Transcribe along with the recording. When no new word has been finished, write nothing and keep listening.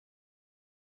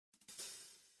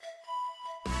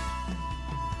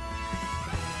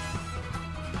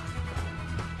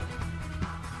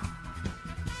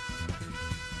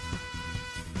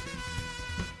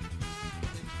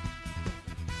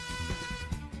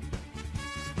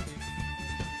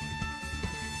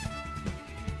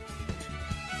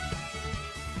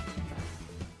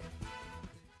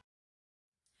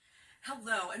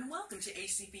Hello and welcome to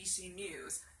ACBC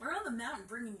News. We're on the mountain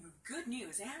bringing you good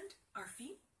news, and our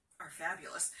feet are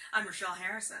fabulous. I'm Rochelle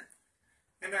Harrison.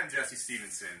 And I'm Jesse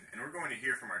Stevenson, and we're going to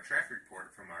hear from our traffic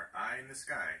report from our eye in the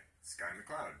sky, Sky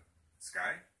McLeod.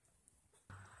 Sky?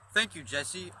 Thank you,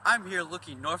 Jesse. I'm here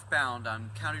looking northbound on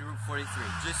County Route 43,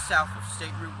 just south of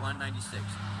State Route 196,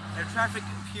 and traffic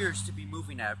appears to be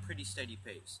moving at a pretty steady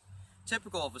pace.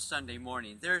 Typical of a Sunday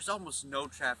morning, there is almost no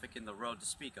traffic in the road to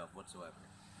speak of whatsoever.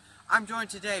 I'm joined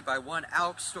today by one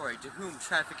Alex Story, to whom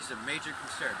traffic is a major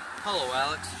concern. Hello,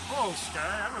 Alex. Hello,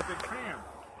 Sky. I'm a big fan.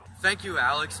 Thank you,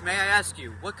 Alex. May I ask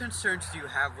you, what concerns do you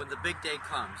have when the big day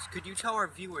comes? Could you tell our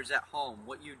viewers at home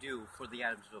what you do for the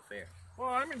Adamsville Fair? Well,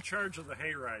 I'm in charge of the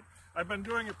hayride. I've been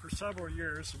doing it for several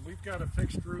years, and we've got a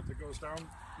fixed route that goes down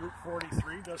Route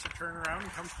 43, does a turnaround,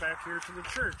 and comes back here to the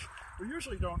church. We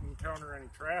usually don't encounter any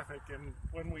traffic, and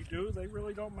when we do, they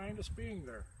really don't mind us being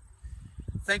there.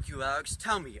 Thank you, Alex.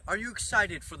 Tell me, are you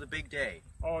excited for the big day?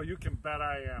 Oh, you can bet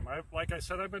I am. Like I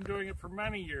said, I've been doing it for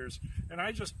many years, and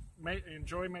I just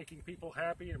enjoy making people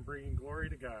happy and bringing glory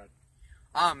to God.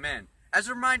 Amen. As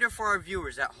a reminder for our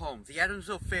viewers at home, the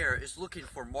Adamsville Fair is looking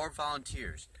for more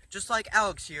volunteers, just like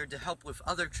Alex here, to help with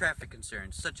other traffic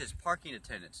concerns, such as parking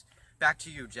attendants. Back to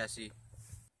you, Jesse.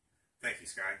 Thank you,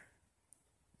 Sky.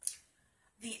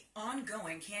 The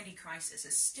ongoing candy crisis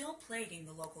is still plaguing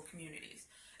the local communities.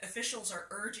 Officials are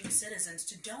urging citizens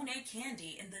to donate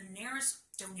candy in the nearest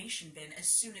donation bin as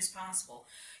soon as possible.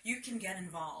 You can get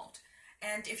involved.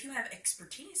 And if you have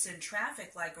expertise in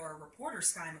traffic like our reporter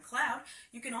Sky McLeod,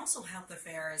 you can also help the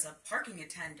fair as a parking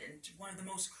attendant, one of the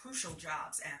most crucial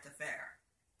jobs at the fair.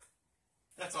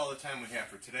 That's all the time we have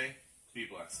for today. Be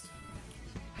blessed.